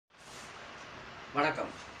வணக்கம்.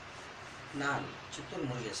 நான் சித்தூர்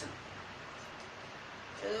முருகேசன்.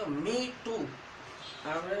 ஏதோ மீ டூ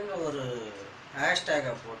அப்படின்னு ஒரு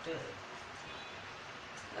ஹேஷ்டேகை போட்டு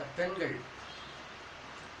பெண்கள்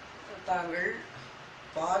தாங்கள்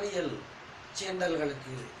பாலியல்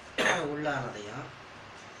சீண்டல்களுக்கு உள்ளானதையும்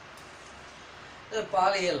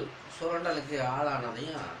பாலியல் சுரண்டலுக்கு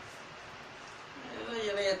ஆளானதையும்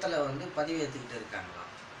இணையத்தில் பதிவேற்றிக்கிட்டு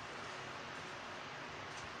இருக்காங்களாம்.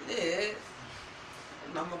 இது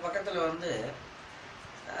நம்ம பக்கத்தில்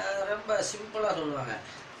ரொம்ப சிம்பிளாக சொல்லுவாங்க,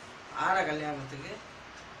 ஆன கல்யாணத்துக்கு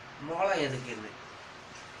மோளம் எதுக்குன்னு.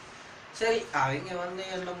 சரி, அவங்க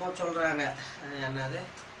என்னமோ சொல்கிறாங்க, என்னது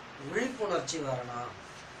விழிப்புணர்ச்சி வரணும்,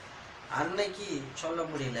 அன்னைக்கு சொல்ல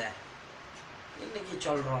முடியல இன்னைக்கு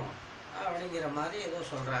சொல்கிறோம் அப்படிங்கிற மாதிரி ஏதோ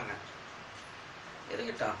சொல்கிறாங்க.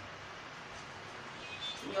 இருக்கட்டும்.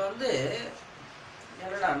 இங்கே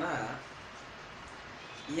என்னடான்னா,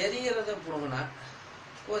 எரிகிறத புடுங்கினா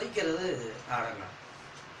கொதிக்கிறது ஆடங்க.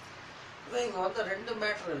 இப்போ இங்கே ரெண்டு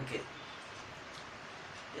மேட்ரு இருக்கு.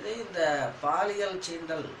 இது இந்த பாலியல்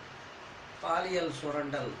சீண்டல், பாலியல்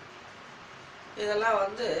சுரண்டல், இதெல்லாம்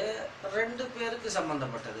ரெண்டு பேருக்கு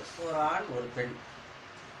சம்பந்தப்பட்டது, ஒரு ஆண் ஒரு பெண்.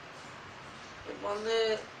 இப்போ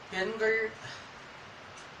பெண்கள்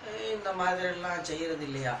இந்த மாதிரிலாம் செய்கிறது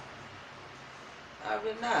இல்லையா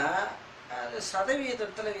அப்படின்னா அது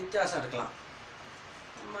சதவீதத்தில் வித்தியாசம் இருக்கலாம்,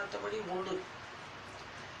 மற்றபடி உண்டு.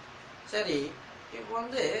 சரி, இப்போ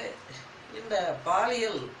இந்த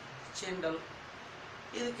பாலியல் சீண்டல்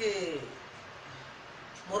இதுக்கு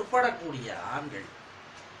முற்படக்கூடிய ஆண்கள்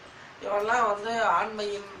இவெல்லாம்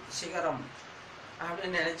ஆண்மையின் சிகரம்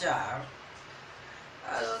அப்படின்னு நினைச்சா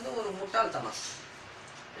அது ஒரு முட்டாள்தனம்.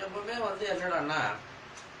 எப்பவுமே என்னடான்னா,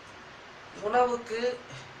 உணவுக்கு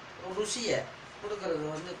ருசியை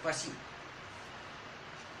கொடுக்கறது பசி.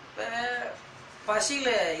 இப்போ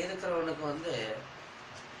பசியில் இருக்கிறவனுக்கு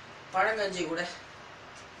பழங்கஞ்சி கூட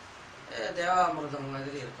தேவாமிர்தம்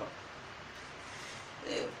மாதிரி இருக்கும்.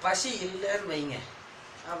 பசி இல்லைன்னு வைங்க,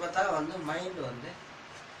 அப்போ தான் மைண்டு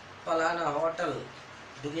பலான ஹோட்டல்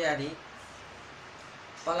பிரியாணி,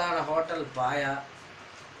 பலான ஹோட்டல் பாயா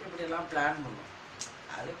இப்படிலாம் பிளான் பண்ணும்.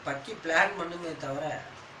 அது பக்கி பிளான் பண்ணுமே தவிர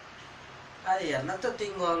அது என்னத்தை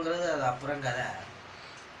திங்குவாங்கிறது அது அப்புறம் கதை.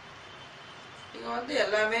 இங்கே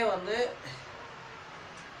எல்லாமே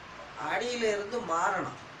அடியிலிருந்து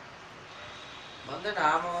மாறணும்.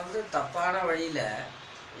 நாம் தப்பான வழியில்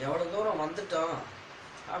எவ்வளோ தூரம் வந்துட்டோம்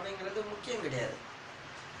அப்படிங்கிறது முக்கியம் கிடையாது.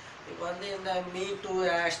 இப்போ இந்த மீ டூ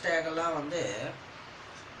ஹேஷ்டேகெல்லாம்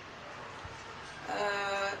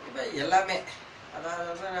இப்போ எல்லாமே,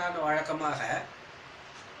 அதாவது நான் வழக்கமாக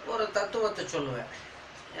ஒரு தத்துவத்தை சொல்லுவேன்.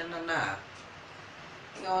 என்னென்னா,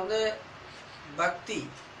 இங்கே பக்தி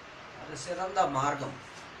அது சிறந்த மார்க்கம்.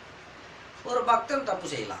 ஒரு பக்தன் தப்பு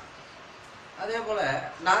செய்யலாம். அதே போல்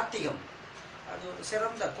நாத்திகம் அது ஒரு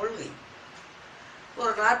சிறந்த கொள்கை.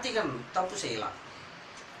 ஒரு நாத்திகன் தப்பு செய்யலாம்.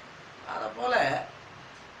 அதை போல்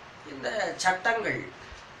இந்த சட்டங்கள்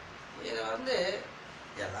இது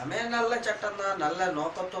எல்லாமே நல்ல சட்டம்தான், நல்ல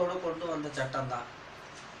நோக்கத்தோடு கொண்டு வந்த சட்டம்தான்.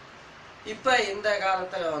 இப்போ இந்த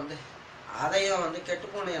காலத்தில் அதையும்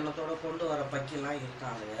கெட்டுப்போன எண்ணத்தோடு கொண்டு வர பக்கிலாம்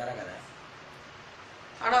இருக்கான், அது வேற கதை.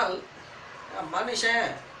 ஆனால் மனுஷன்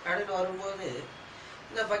அப்படின்னு வரும்போது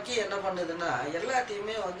இந்த பக்கி என்ன பண்ணுதுன்னா,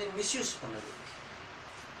 எல்லாத்தையுமே மிஸ்யூஸ் பண்ணுது.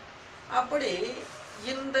 அப்படி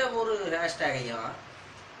இந்த ஒரு ஹேஷ்டேகையும்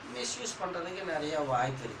மிஸ்யூஸ் பண்ணுறதுக்கு நிறைய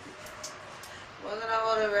வாய்ப்பு இருக்குது. நான்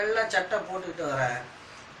ஒரு வெள்ளை சட்டை போட்டுக்கிட்டு வரேன்,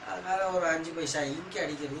 அதனால் ஒரு 5 பைசா இங்கி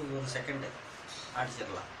அடிக்கிறது ஒரு செகண்டு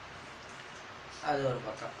அடிச்சிடலாம், அது ஒரு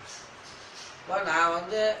பக்கம். இப்போ நான்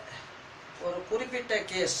ஒரு குறிப்பிட்ட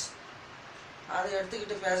கேஸ் அதை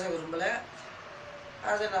எடுத்துக்கிட்டு பேச விரும்பலை,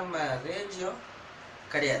 அது நம்ம ரேஞ்சும்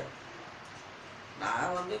கிடையாது.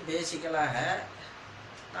 நான் பேசிக்கலாக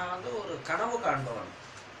நான் ஒரு கனவு காண்பவன்.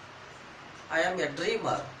 ஐ ஆம் எ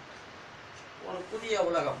ட்ரீமர். ஒரு புதிய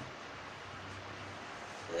உலகம்,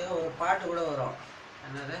 ஒரு பாட்டு கூட வரும்,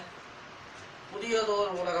 என்னது,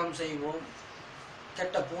 புதியதோர் உலகம் செய்வோம்,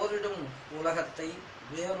 கெட்ட போரிடும் உலகத்தை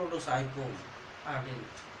வேரோடு சாய்ப்போம் அப்படின்னு.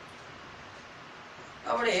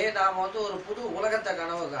 அப்படி நாம் ஒரு புது உலகத்தை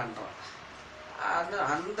கனவு காண்றோம்.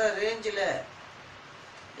 அந்த ரேஞ்சில்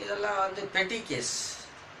இதெல்லாம் பெட்டி கேஸ்.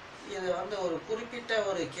 இது ஒரு குறிப்பிட்ட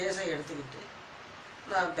ஒரு கேஸை எடுத்துக்கிட்டு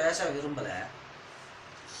நான் பேச விரும்பலை.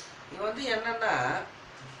 இது என்னன்னா,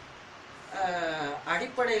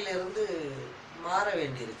 அடிப்படையிலிருந்து மாற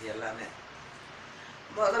வேண்டியிருக்கு எல்லாமே.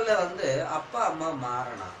 முதல்ல அப்பா அம்மா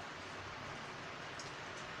மாறணும்.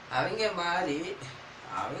 அவங்க மாறி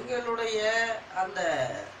அவங்களுடைய அந்த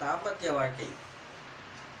தாம்பத்திய வாழ்க்கை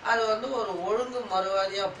அது ஒரு ஒழுங்கு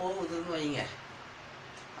மறுவாதியாக போகுதுன்னு வைங்க.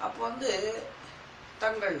 அப்போ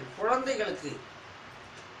தங்கள் குழந்தைகளுக்கு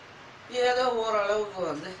ஏதோ ஓரளவுக்கு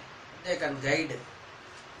வந்து தே கேன் கைடு.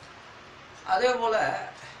 அதே போல்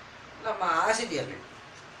நம்ம ஆசிரியர்கள்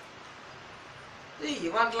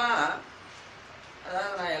இவன்லாம்,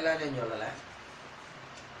 அதாவது நான் எல்லாரையும் சொல்லலை,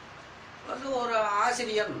 வந்து ஒரு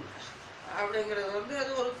ஆசிரியன் அப்படிங்கிறது வந்து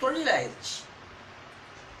அது ஒரு தொழில் ஆயிடுச்சு.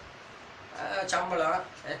 சம்பளம்,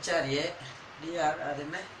 ஹெச்ஆர்ஏ, டிஆர், அது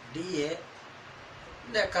என்ன டிஏ,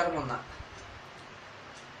 இந்த கர்மம் தான்.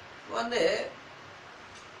 வந்து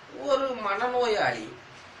ஒரு மனநோயாளி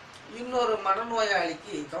இன்னொரு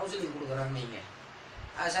மனநோயாளிக்கு கவுன்சிலிங் கொடுக்குறாங்க, நீங்கள்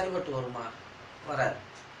அது சரிபட்டு வருமா? வராது.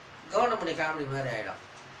 கவர்மெண்ட் காமெடி மாதிரி ஆகிடும்.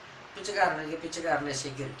 பிச்சைக்காரனுக்கு பிச்சைக்காரனே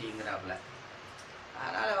செக்யூரிட்டிங்கிறாப்புல.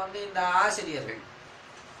 அதனால் வந்து இந்த ஆசிரியர்கள்,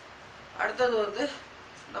 அடுத்தது வந்து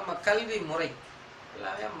நம்ம கல்வி முறை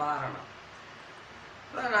எல்லாமே மாறணும்.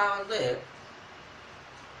 நான் வந்து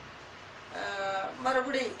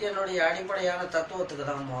மறுபடி என்னுடைய அடிப்படையான தத்துவத்துக்கு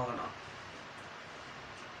தான் போகணும்.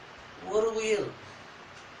 ஒரு உயிர்,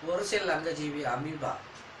 ஒரு செல் அங்கஜீவி அமீபா,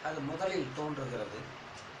 அது முதலில் தோன்றுகிறது.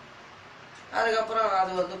 அதுக்கப்புறம்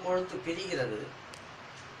அது வந்து கொழுத்து பிரிகிறது.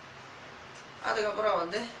 அதுக்கப்புறம்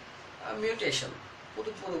வந்து மியூட்டேஷன், புது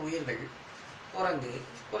புது உயிர்கள், குரங்கு,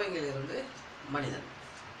 குரங்கிலிருந்து மனிதன்.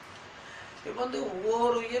 இப்போ வந்து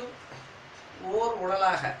ஓர் உயிர் ஓர்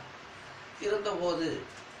உடலாக இருந்தபோது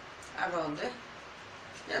அங்கே வந்து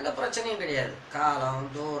எந்த பிரச்சனையும் கிடையாது. காலம்,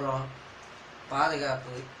 தூரம்,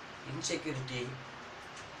 பாதுகாப்பு, இன்செக்யூரிட்டி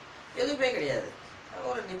எதுவுமே கிடையாது.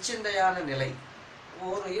 ஒரு நிச்சயந்தையான நிலை,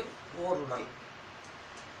 ஓர் உயிர் ஓர் உடல்.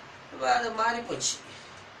 இப்போ அது மாறி போச்சு.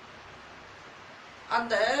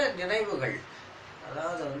 அந்த நினைவுகள்,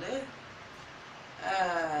 அதாவது வந்து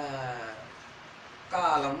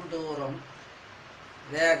காலம், தூரம்,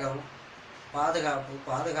 வேகம், பாதுகாப்பு,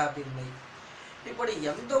 பாதுகாப்பின்மை, இப்படி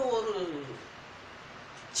எந்த ஒரு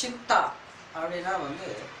சிந்தா அப்படின்னா வந்து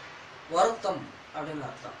வருத்தம் அப்படின்னு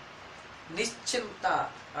அர்த்தம். நிச்சிந்தா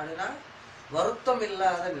அப்படின்னா வருத்தம்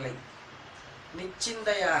இல்லாத நிலை.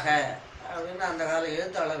 நிச்சிந்தையாக அப்படின்னு அந்த கால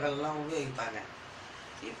எழுத்தாளர்கள்லாம் உபயோகிப்பாங்க.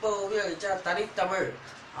 இப்போ உபயோகிச்சா தனித்தமிழ்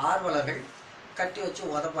ஆர்வலர்கள் கட்டி வச்சு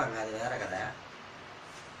உதப்பாங்க, அது வேற கதை.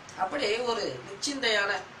 அப்படி ஒரு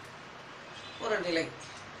நிச்சிந்தையான ஒரு நிலை,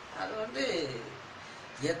 அது வந்து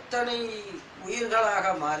எத்தனை உயிர்களாக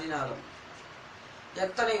மாறினாலும்,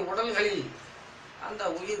 எத்தனை உடல்களில் அந்த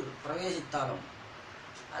உயிர் பிரவேசித்தாலும்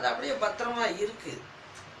அது அப்படியே பத்திரமா இருக்கு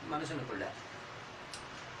மனுஷனுக்குள்ள.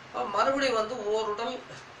 மறுபடியும் வந்து ஓர் உடல்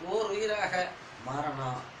ஓர் உயிராக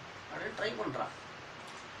மாறணும் அப்படின்னு ட்ரை பண்றான்.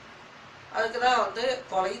 அதுக்கு தான் வந்து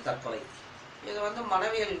கொலை, தற்கொலை. இது வந்து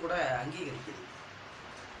மனவியல் கூட அங்கீகரிக்குது.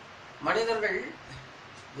 மனிதர்கள்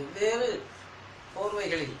வெவ்வேறு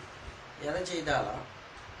போர்வைகளில் எதை செய்தாலும்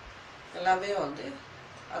எல்லாமே வந்து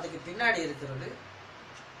அதுக்கு பின்னாடி இருக்கிறது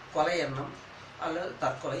கொலை எண்ணம் அல்லது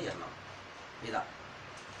தற்கொலை எண்ணம். இதான்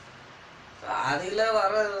அதில்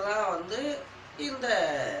வர்றது தான் வந்து இந்த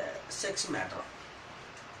செக்ஸ் மேட்டர்.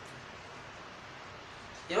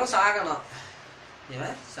 இவன் சாகணும்,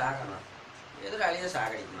 இவன் சாகணும், எதிராளியை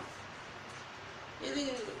சாகடிக்கணும். இது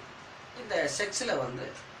இந்த செக்ஸில் வந்து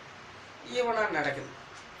ஈவனாக நடக்குது.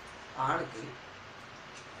 ஆணுக்கு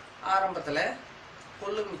ஆரம்பத்தில்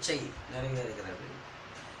கொல்லும் இச்சை நிறைவேறுகிறது.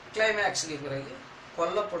 கிளைமேக்ஸுக்கு பிறகு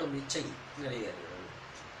கொல்லப்படும் இச்சை நிறைவேறுகிறது.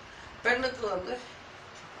 பெண்ணுக்கு வந்து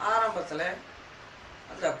ஆரம்பத்தில்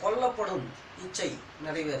அந்த கொல்லப்படும் இச்சை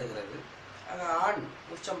நிறைவேறுகிறது. அங்கே ஆண்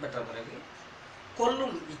உச்சம் பெற்ற பிறகு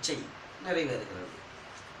கொல்லும் இச்சை நிறைவேறுகிறது.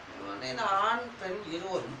 இந்த ஆண் பெண்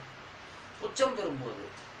இருவரும் உச்சம் பெறும்போது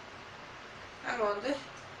அங்கே வந்து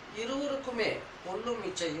இருவருக்குமே கொல்லும்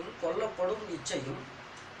இச்சையும் கொல்லப்படும் இச்சையும்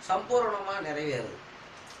சம்பூர்ணமாக நிறைவேறுது.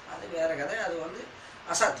 அது வேற கதை, அது வந்து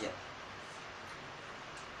அசாத்தியம்.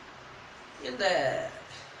 இந்த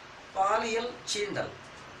பாலியல் சீண்டல்,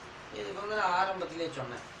 இதுக்கு வந்து நான் ஆரம்பத்திலே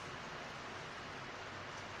சொன்னேன்.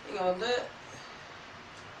 இங்கே வந்து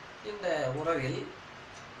இந்த உறவில்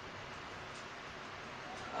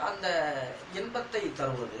அந்த இன்பத்தை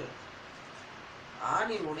தருவது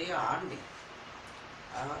ஆணினுடைய ஆண்மை.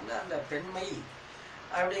 வந்து அந்த பெண்மை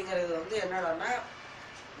அப்படிங்கிறது வந்து என்னடான்னா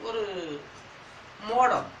ஒரு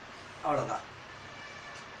மோடம், அவ்வளோதான்.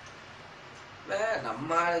 நம்ம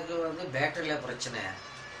ஆளுக்கு வந்து பேட்டரியில் பிரச்சனை,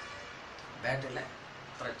 பேட்டரியில்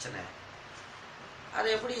பிரச்சனை, அதை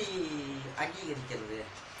எப்படி அங்கீகரிக்கிறது?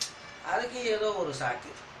 அதுக்கு ஏதோ ஒரு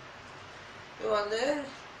சாக்கு. இப்போ வந்து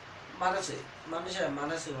மனசு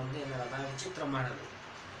வந்து என்னன்னா விசித்திரமானது.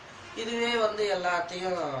 இதுவே வந்து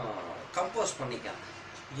எல்லாத்தையும் கம்போஸ் பண்ணிக்கலாம்,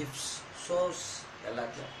 கிஃப்ட்ஸ், சோர்ஸ்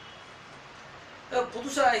எல்லாத்தையும்.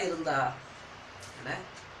 புதுசாக இருந்தா என்ன,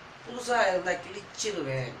 புதுசாக இருந்தால்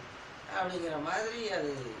கிழிச்சிருவேன் அப்படிங்கிற மாதிரி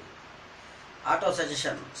அது ஆட்டோ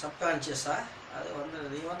சஜஷன் சப்கான்ஷியஸாக அது வந்து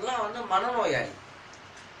இவங்கெல்லாம் வந்து மனநோயாளி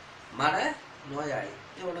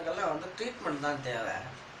இவனுக்கெல்லாம் வந்து ட்ரீட்மெண்ட் தான் தேவை.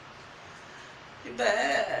 இப்போ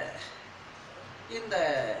இந்த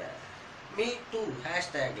மீ டூ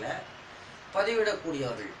ஹேஷ்டேக்கில்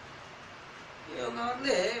பதிவிடக்கூடியவர்கள் இவங்க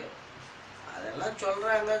வந்து அதெல்லாம்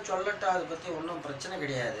சொல்கிறாங்க, சொல்லட்டும், அதை பற்றி ஒன்றும் பிரச்சனை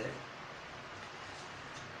கிடையாது.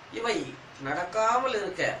 இவை நடக்காமல்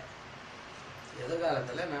இருக்க,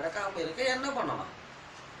 எதிர்காலத்தில் நடக்காமல் இருக்க என்ன பண்ணணும்,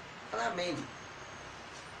 அதான் மெயின்.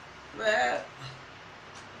 இப்போ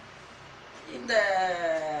இந்த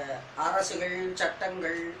அரசுகள்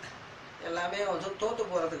சட்டங்கள் எல்லாமே வந்து தோற்று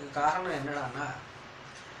போகிறதுக்கு காரணம் என்னடான்னா,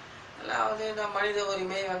 எல்லாம் வந்து இந்த மனித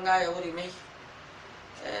உரிமை, வெங்காய உரிமை,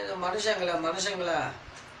 இந்த மனுஷங்களை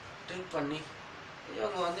ட்ரீட் பண்ணி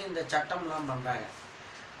இவங்க வந்து இந்த சட்டம்லாம் பண்ணுறாங்க.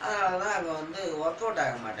 அதனால தான் அங்கே வந்து ஒர்க் அவுட்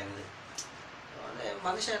ஆக மாட்டேங்குது. வந்து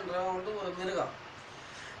மனுஷன்றவன் வந்து ஒரு மிருகம்.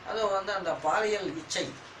 அதுவும் வந்து அந்த பாலியல் இச்சை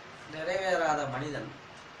நிறைவேறாத மனிதன்,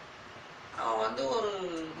 அவன் வந்து ஒரு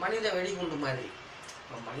மனித வெடிகுண்டு மாதிரி.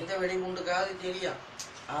 இப்போ மனித வெடிகுண்டுக்காவது தெரியும்,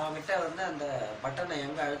 அவன்கிட்ட வந்து அந்த பட்டனை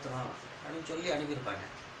எங்கே அழுத்தணும் அப்படின்னு சொல்லி அனுப்பியிருப்பாங்க.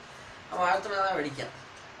 அவன் அழுத்தினா தான் வெடிக்கான்.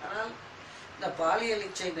 ஆனால் இந்த பாலியல்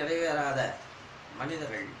இச்சை நிறைவேறாத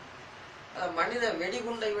மனிதர்கள் மனித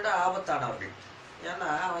வெடிகுண்டை விட ஆபத்தானவர்கள். ஏன்னா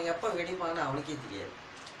அவன் எப்போ வெடிப்பான்னு அவனுக்கே தெரியாது.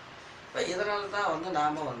 இப்போ இதனால தான் வந்து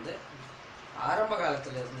நாம் வந்து ஆரம்ப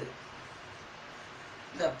காலத்திலிருந்து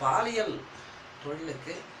இந்த பாலியல்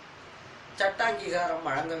தொழிலுக்கு சட்ட அங்கீகாரம்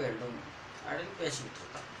வழங்க வேண்டும் அப்படின்னு பேசிக்கிட்டு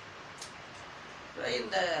இருக்கான்.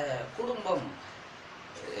 இந்த குடும்பம்,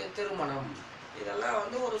 திருமணம், இதெல்லாம்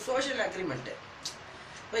வந்து ஒரு சோஷியல் அக்ரிமெண்ட்டு.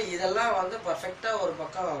 இப்போ இதெல்லாம் வந்து பர்ஃபெக்டாக ஒரு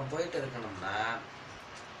பக்கம் போயிட்டு இருக்கணும்னா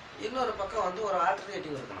இன்னொரு பக்கம் வந்து ஒரு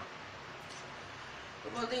ஆல்டர்னேட்டிவ் இருக்கணும்.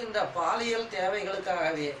 இப்போ வந்து இந்த பாலியல்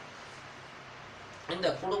தேவைகளுக்காகவே இந்த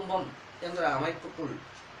குடும்பம் என்ற அமைப்புக்குள்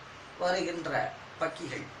வருகின்ற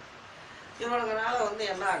பக்கிகள் இவனுங்கனால வந்து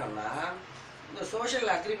என்ன ஆகும்னா இந்த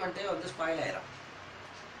சோஷியல் அக்ரிமெண்ட்டே வந்து ஸ்பாயில் ஆயிரும்.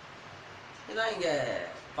 இதுதான் இங்கே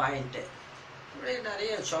பாயிண்ட்டு. இப்படி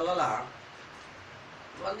நிறைய சொல்லலாம்.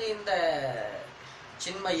 வந்து இந்த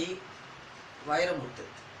சின்மயி, வைரமுத்து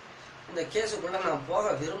இந்த கேஸுக்குள்ளே நான் போக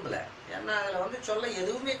விரும்பலை. ஏன்னா அதில் வந்து சொல்ல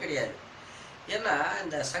எதுவுமே கிடையாது. ஏன்னா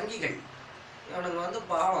இந்த சங்கிகள் இவனுங்க வந்து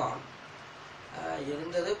பாவம்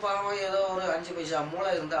இருந்தது, பாவம் ஏதோ ஒரு 5 பைசா மூளை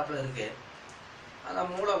இருந்தாப்புல இருக்கு. அந்த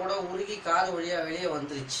மூளை கூட உருகி காது வழியாக வெளியே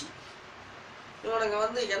வந்துருச்சு. இவனுங்க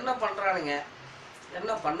வந்து என்ன பண்ணுறானுங்க,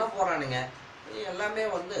 என்ன பண்ண போகிறானுங்க, எல்லாமே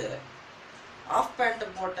வந்து ஆஃப் பேண்ட்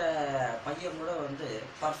போட்ட பையன் கூட வந்து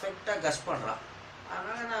பர்ஃபெக்டாக கஸ் பண்ணுறான்.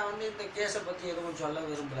 அதனால் நான் வந்து இந்த கேஸை பற்றி எதுவும் சொல்ல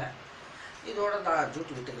விரும்பலை. இதோடு நான்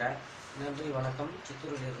ஜூட்டு விட்டுக்கிறேன். நன்றி, வணக்கம்.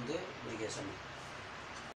 சித்தூரிலிருந்து முருகேசன்.